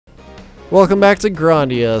Welcome back to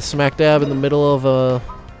Grandia, smack dab in the middle of a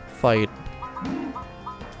fight.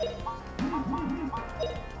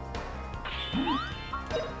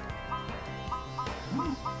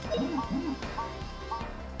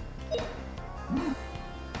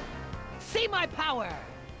 See my power!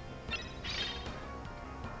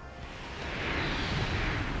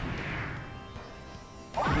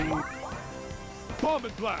 Bomb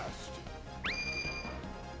and blast!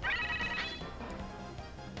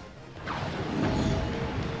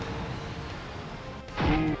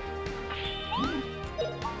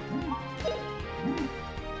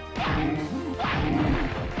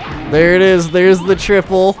 There it is, there's the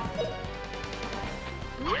triple.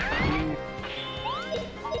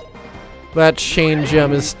 That chain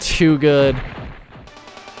gem is too good.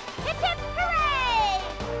 Hip hip hooray!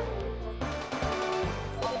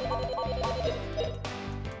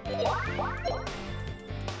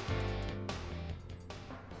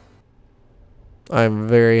 I'm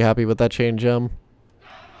very happy with that chain gem.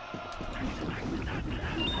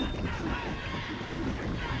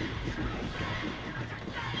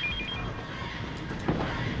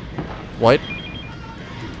 What?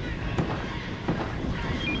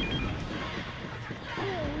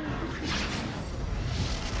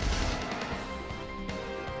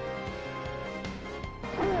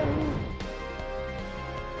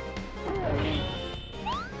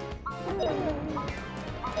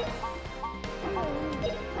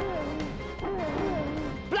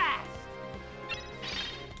 Blast!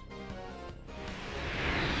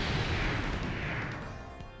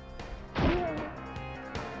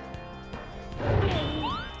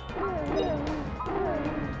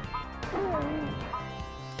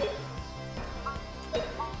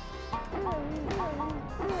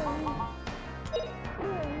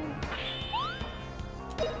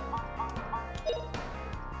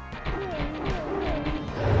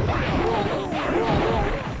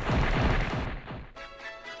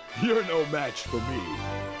 You're no match for me.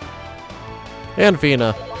 And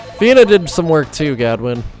Fina. Fina did some work too,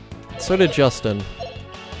 Gadwin. So did Justin.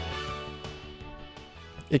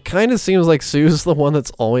 It kind of seems like Sue's the one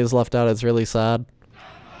that's always left out. It's really sad.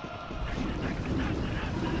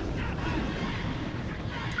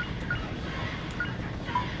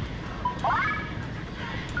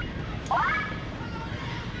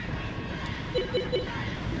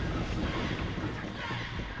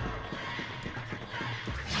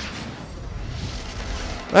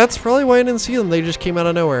 That's probably why I didn't see them. They just came out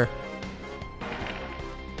of nowhere.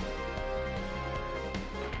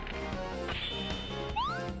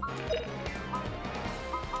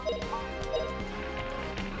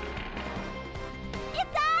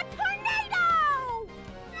 It's a tornado!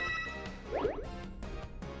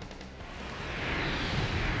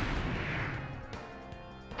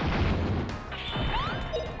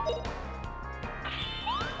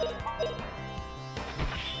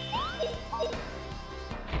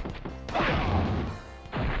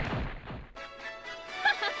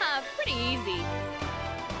 Pretty easy.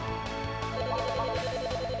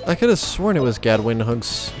 I could have sworn it was Gadwin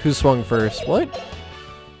who swung first. What?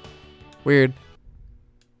 Weird.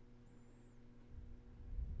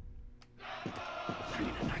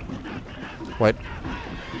 What?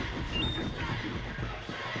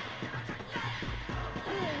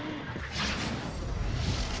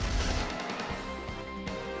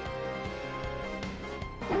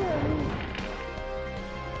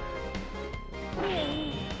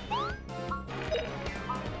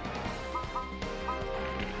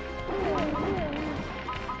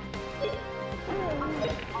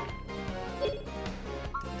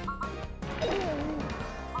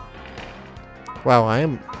 Wow, I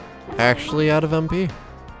am actually out of MP.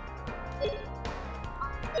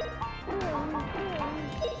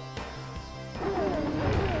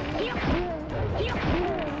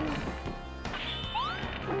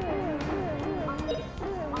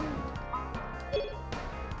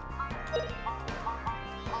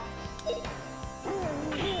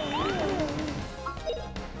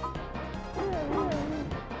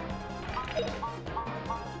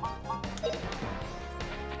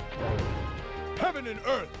 Heaven and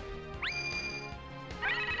earth!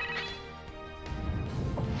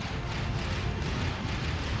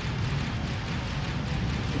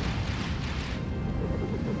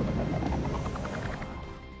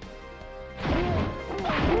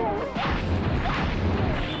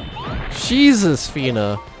 Jesus,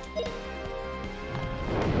 Fina.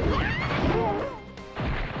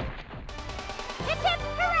 Hip hip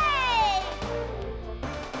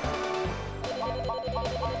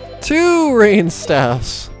hooray! 2 rain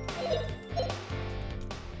staffs.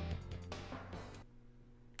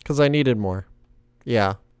 Because I needed more.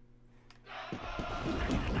 Yeah.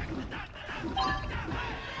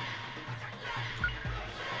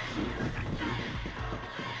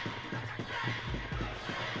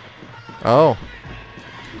 Oh.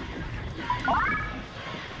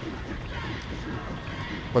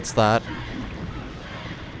 What's that?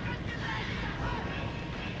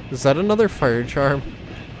 Is that another fire charm?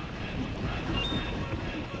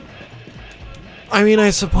 I mean, I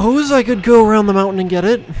suppose I could go around the mountain and get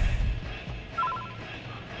it.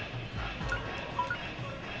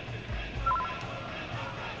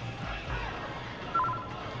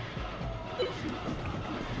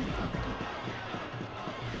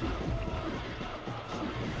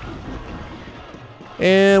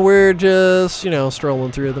 And we're just, you know,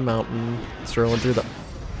 strolling through the mountain, strolling through the...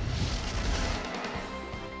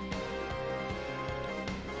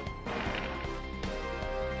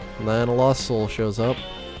 And then a lost soul shows up.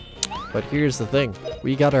 But here's the thing.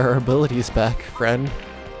 We got our abilities back, friend.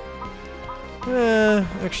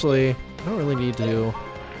 Actually, I don't really need to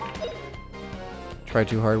try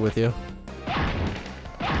too hard with you.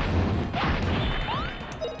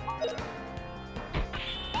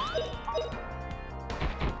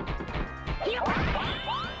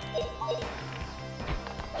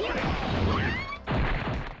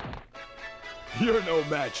 You're no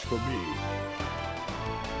match for me.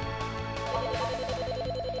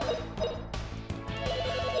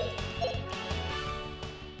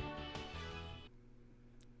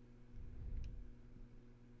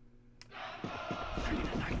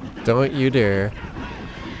 Don't you dare.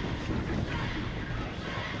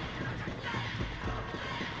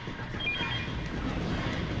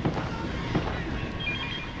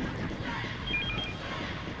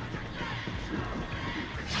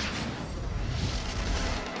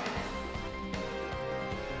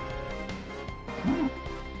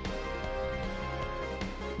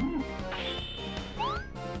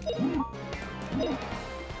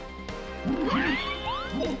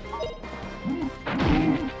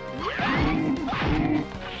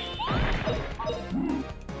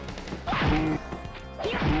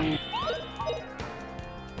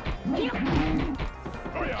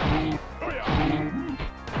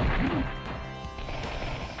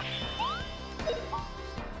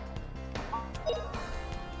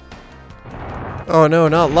 Oh no,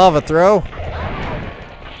 not lava throw.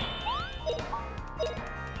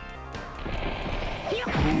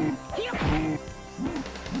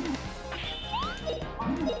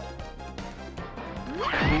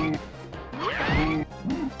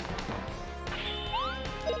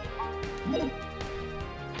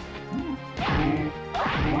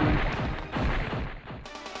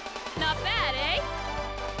 Not bad, eh?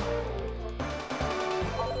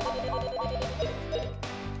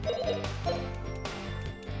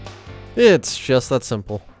 It's just that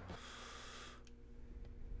simple.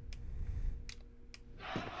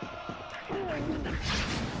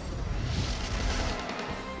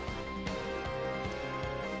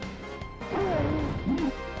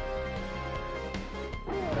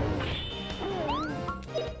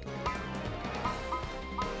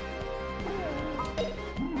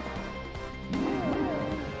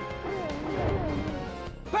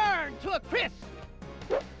 Burn to a crisp!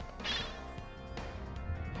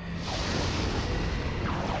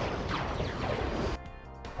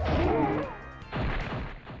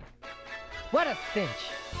 What a cinch!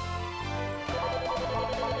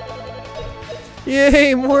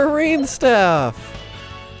 Yay, more rain staff!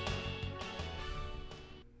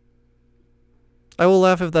 I will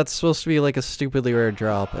laugh if that's supposed to be like a stupidly rare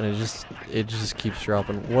drop and it just keeps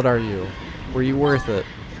dropping. What are you? Were you worth it?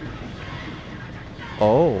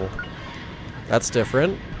 Oh. That's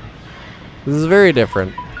different. This is very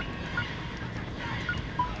different.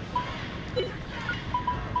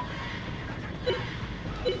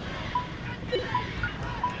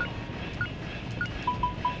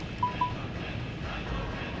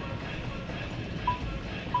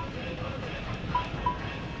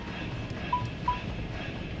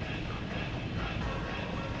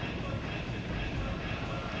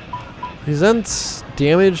 Presents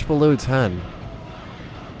damage below 10.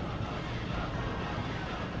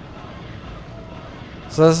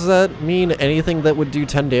 So does that mean anything that would do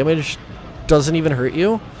 10 damage doesn't even hurt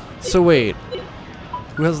you? So wait,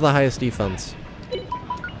 who has the highest defense?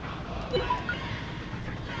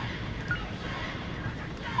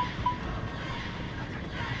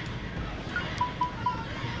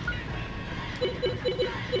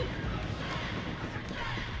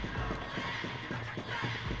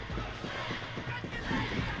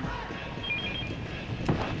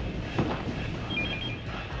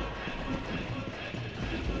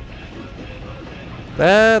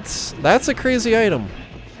 That's a crazy item.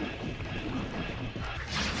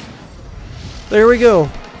 There we go.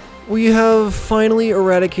 We have finally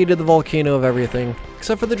eradicated the volcano of everything,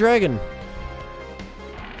 except for the dragon.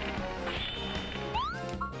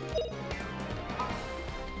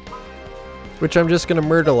 Which I'm just gonna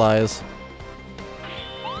myrtleize.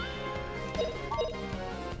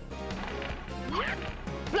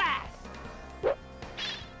 Blast!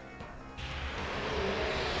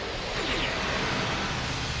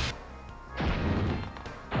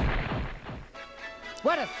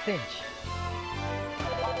 What a cinch!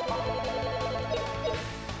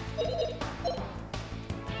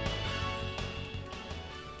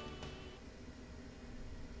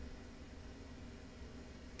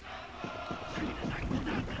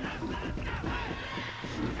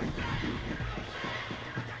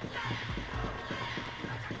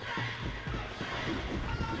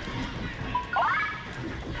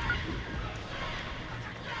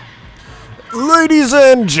 Ladies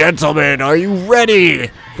and gentlemen, are you ready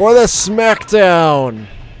for the smackdown?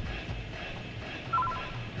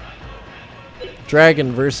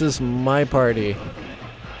 Dragon versus my party.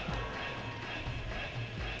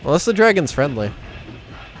 Unless the dragon's friendly.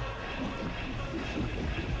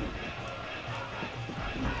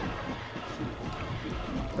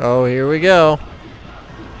 Oh, here we go.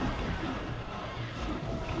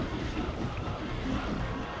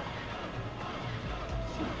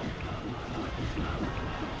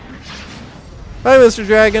 Hi, Mr.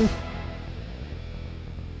 Dragon.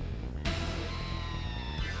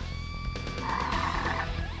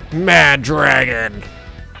 Mad Dragon.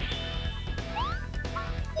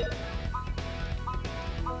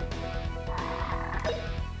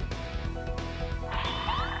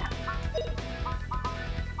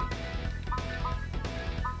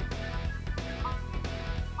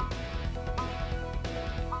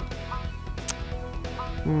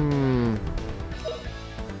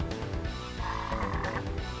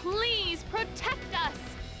 Please protect us!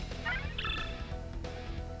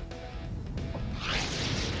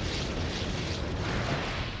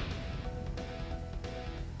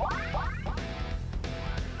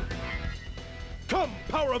 Come,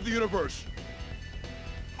 power of the universe!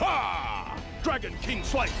 Ha! Dragon King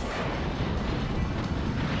Slice!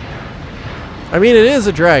 I mean, it is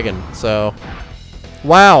a dragon, so...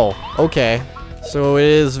 Wow, okay. So it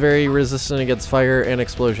is very resistant against fire and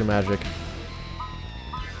explosion magic.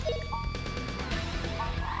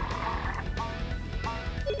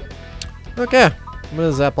 Okay, I'm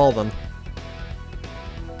gonna zap all of them.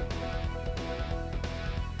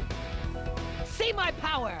 See my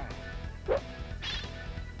power!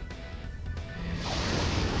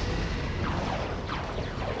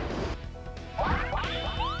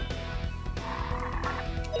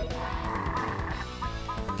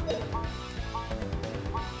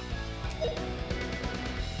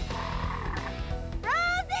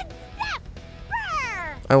 Frozen step!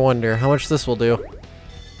 Brr! I wonder how much this will do.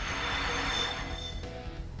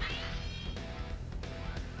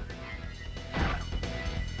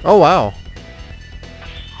 Oh, wow.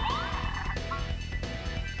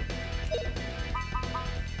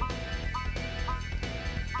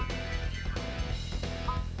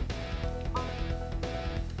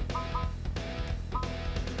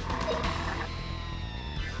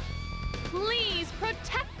 Please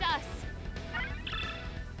protect us!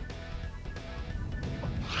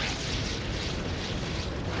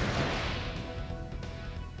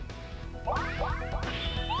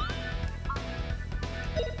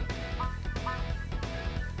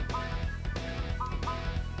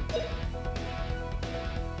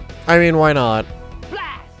 I mean, why not?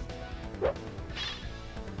 Blast!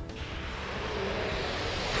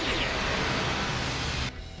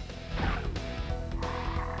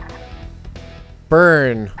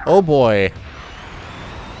 Burn. Oh, boy.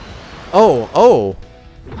 Oh, oh.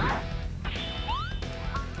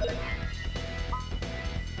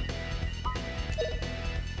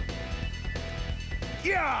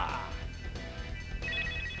 Yeah!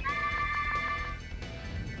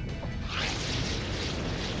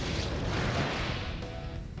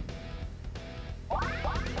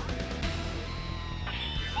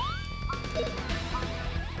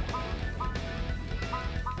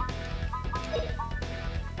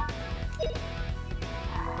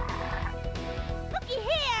 Looky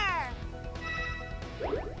here!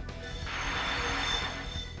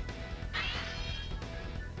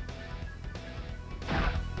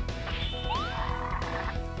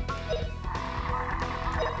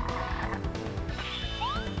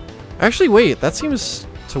 Actually, wait, that seems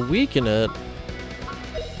to weaken it.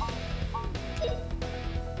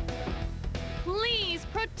 Please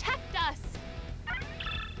protect us!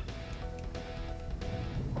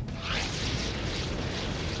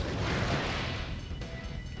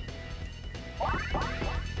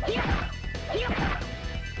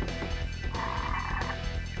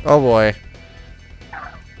 Oh, boy.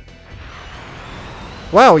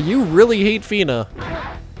 Wow, you really hate Fina.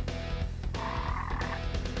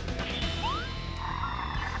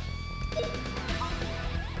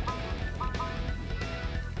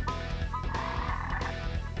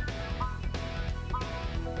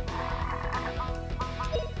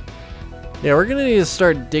 Yeah, we're gonna need to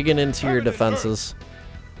start digging into your defenses.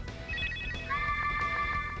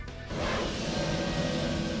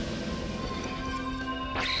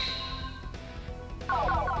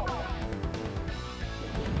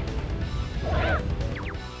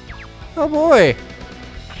 Oh boy!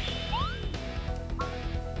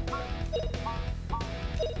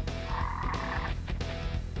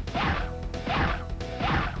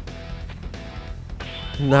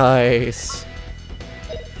 Nice.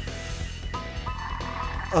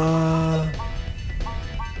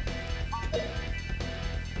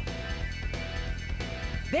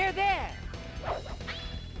 They're there.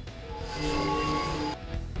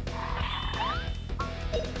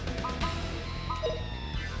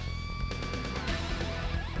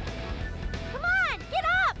 Come on, get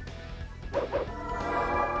up!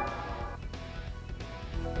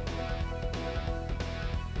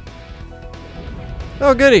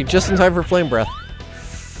 Oh goody, just in time for flame breath.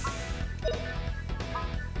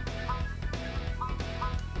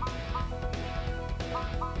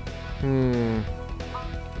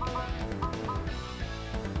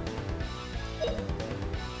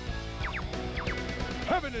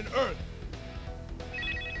 Heaven and earth.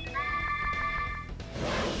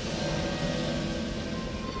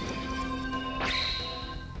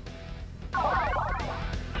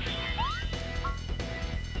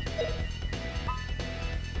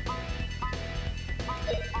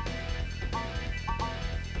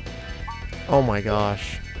 Oh my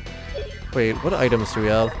gosh. Wait, what items do we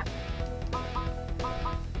have?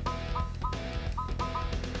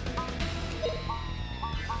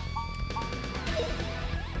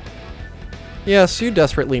 Yes, Sue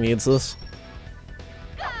desperately needs this.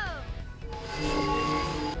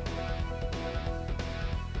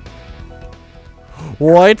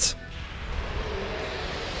 What?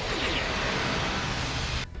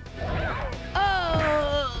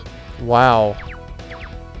 Oh! Wow.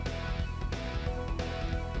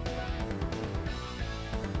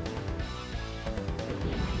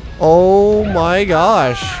 Oh my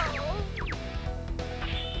gosh.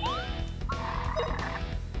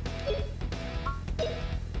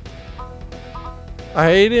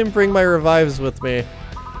 I didn't bring my revives with me.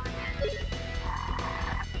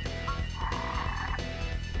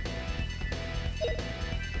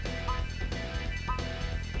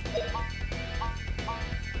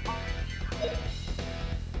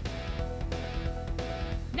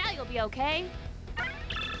 Now you'll be okay.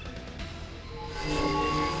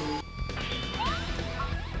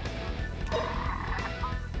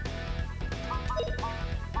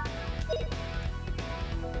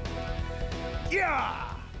 Yeah!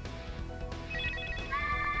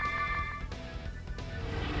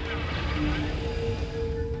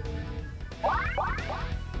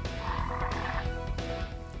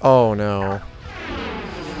 Oh no.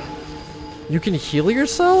 You can heal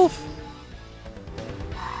yourself?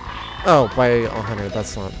 Oh, by 100.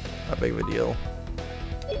 That's not that big of a deal.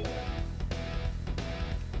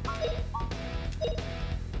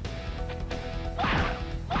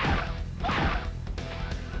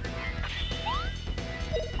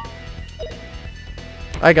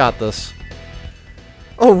 I got this.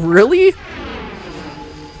 Oh, really?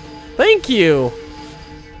 Thank you!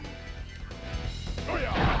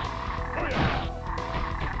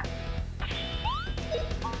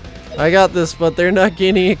 I got this, but they're not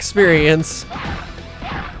gaining experience.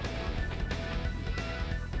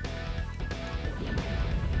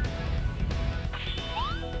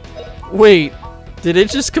 Wait, did it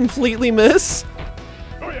just completely miss?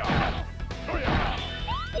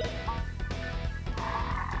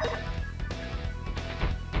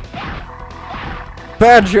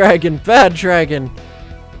 Bad dragon, bad dragon.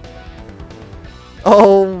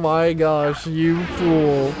 Oh my gosh, you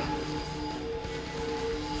fool.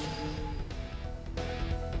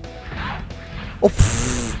 Oh,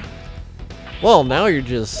 pfft. Well, now you're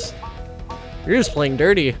just playing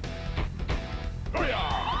dirty.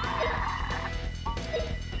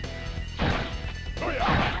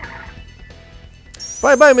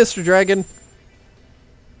 Bye-bye, Mr. Dragon.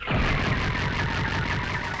 That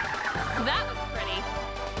was pretty.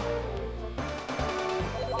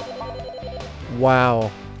 Wow.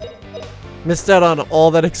 Missed out on all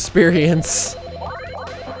that experience.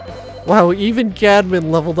 Wow, even Gadman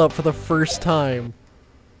leveled up for the first time.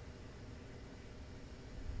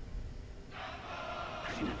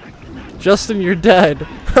 Justin, you're dead.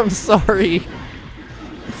 I'm sorry.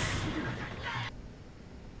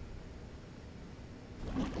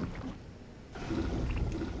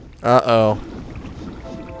 Uh-oh.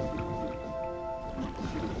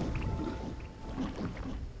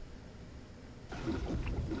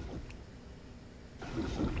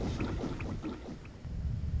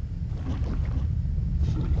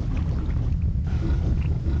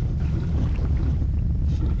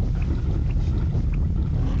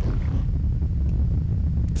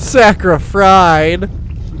 Sacrified.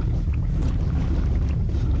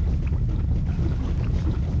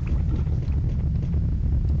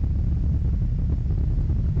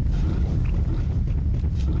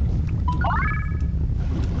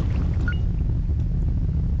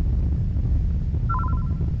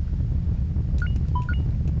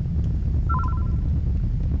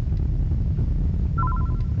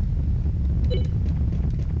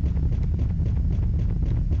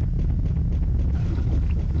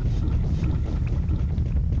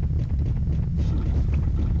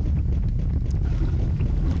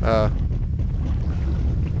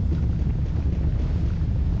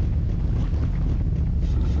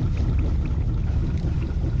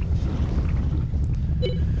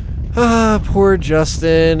 Poor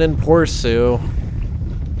Justin and poor Sue.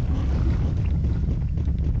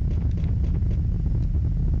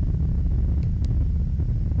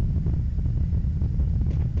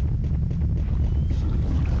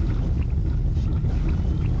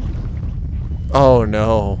 Oh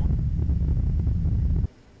no.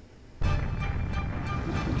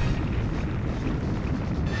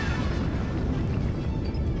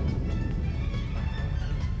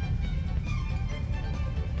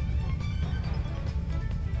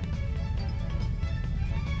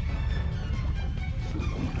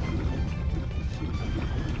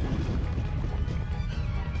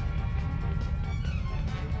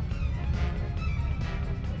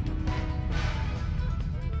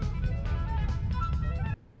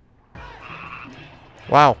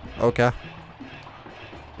 Wow, okay.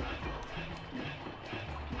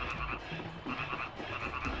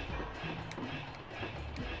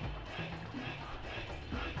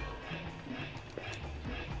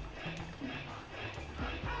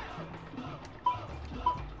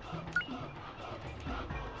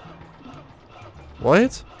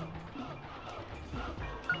 What?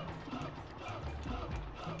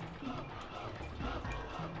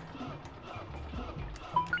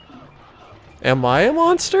 Am I a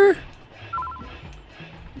monster?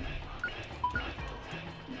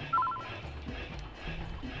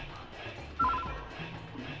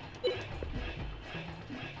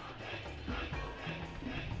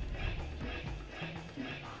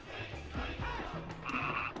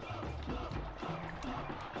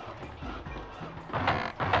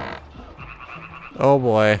 Oh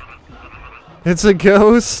boy. It's a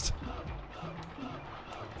ghost?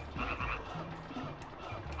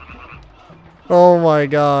 Oh my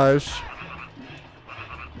gosh.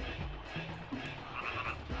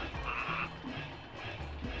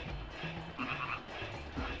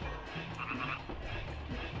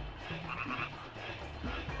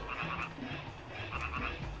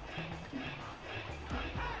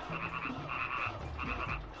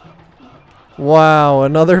 Wow,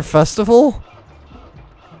 another festival?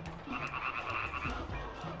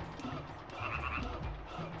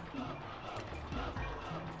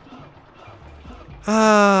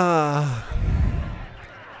 Ah.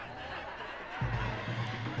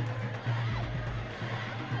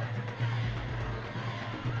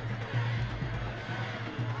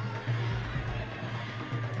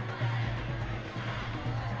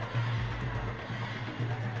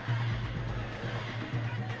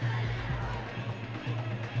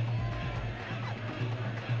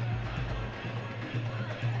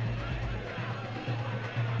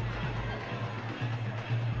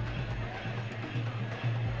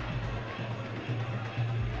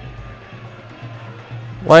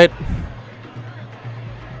 What?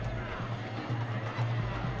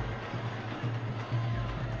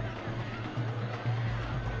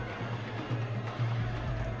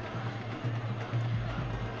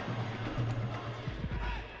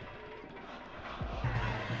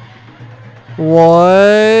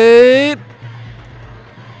 What?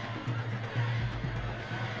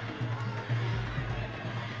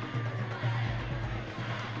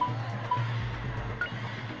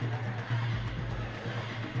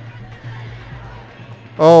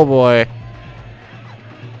 Oh boy.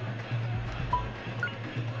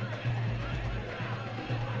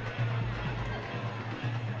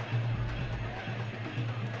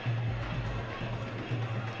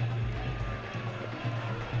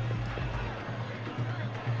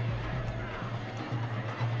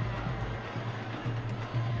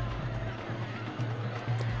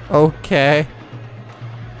 Okay.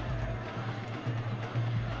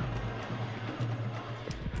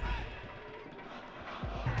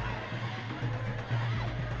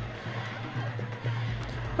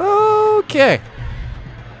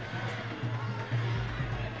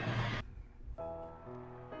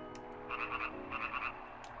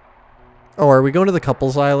 Oh, are we going to the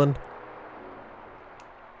couples island?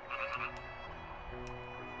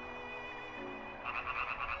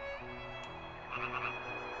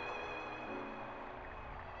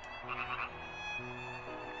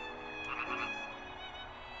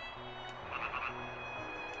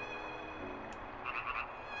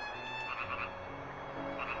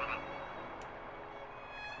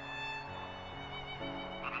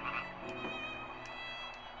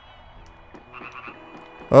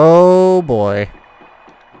 Oh boy.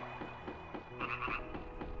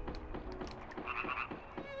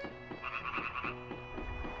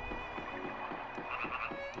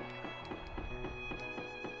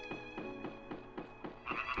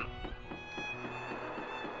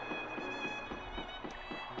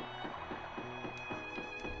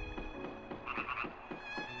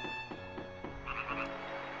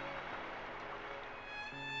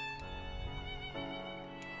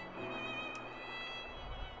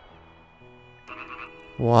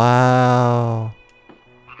 Wow.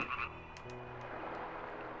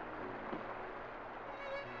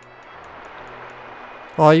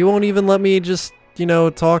 Oh, you won't even let me just, you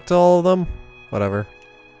know, talk to all of them? Whatever.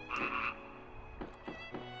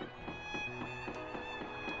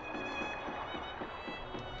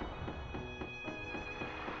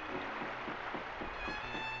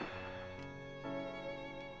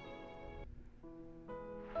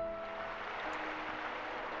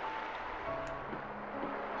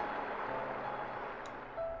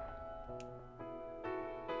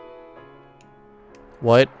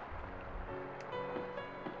 What?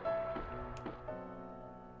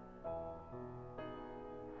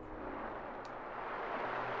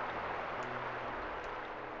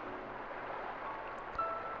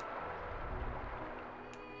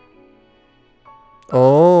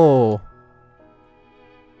 Oh.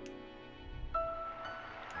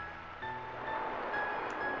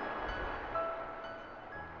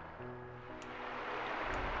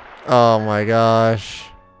 Oh my gosh.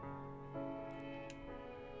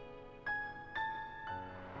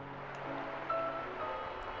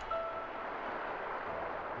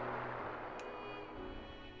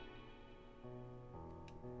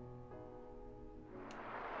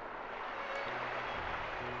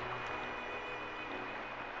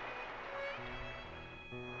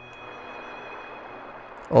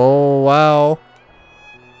 Oh, wow.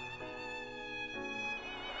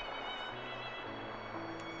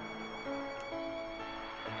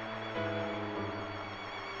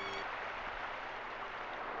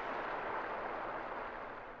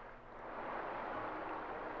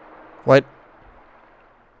 What?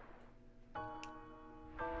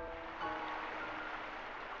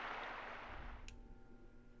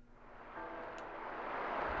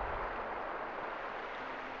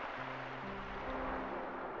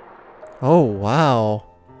 Oh, wow.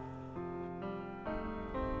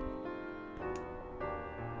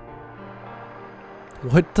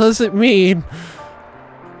 What does it mean?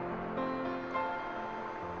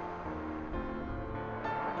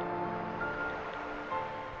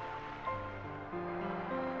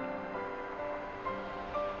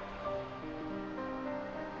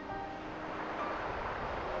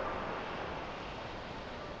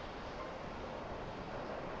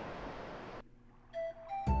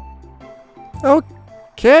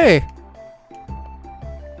 Okay.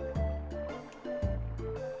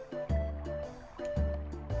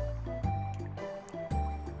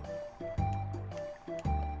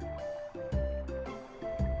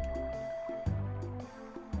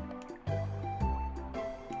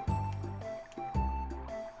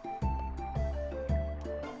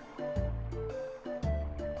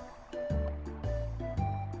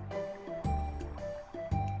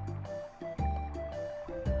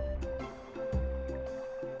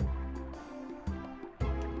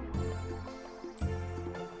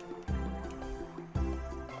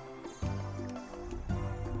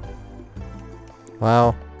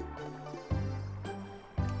 Wow.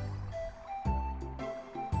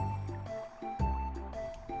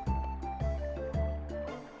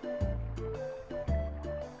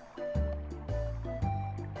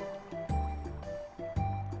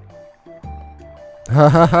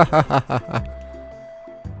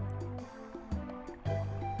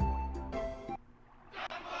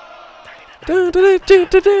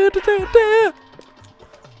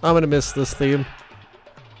 I'm gonna miss this theme.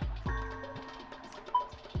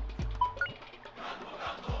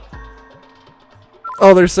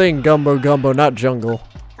 Oh, they're saying gumbo gumbo, not jungle.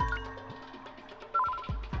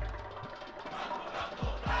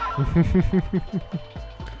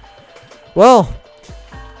 Well,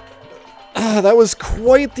 that was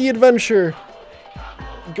quite the adventure.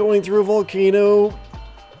 Going through a volcano,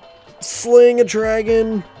 slaying a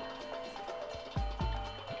dragon.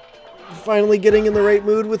 Finally getting in the right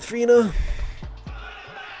mood with Fina.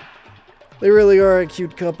 They really are a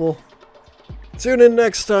cute couple. Tune in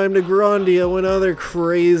next time to Grandia when other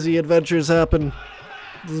crazy adventures happen.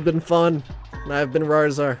 This has been fun, and I've been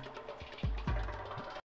Rawrzaur.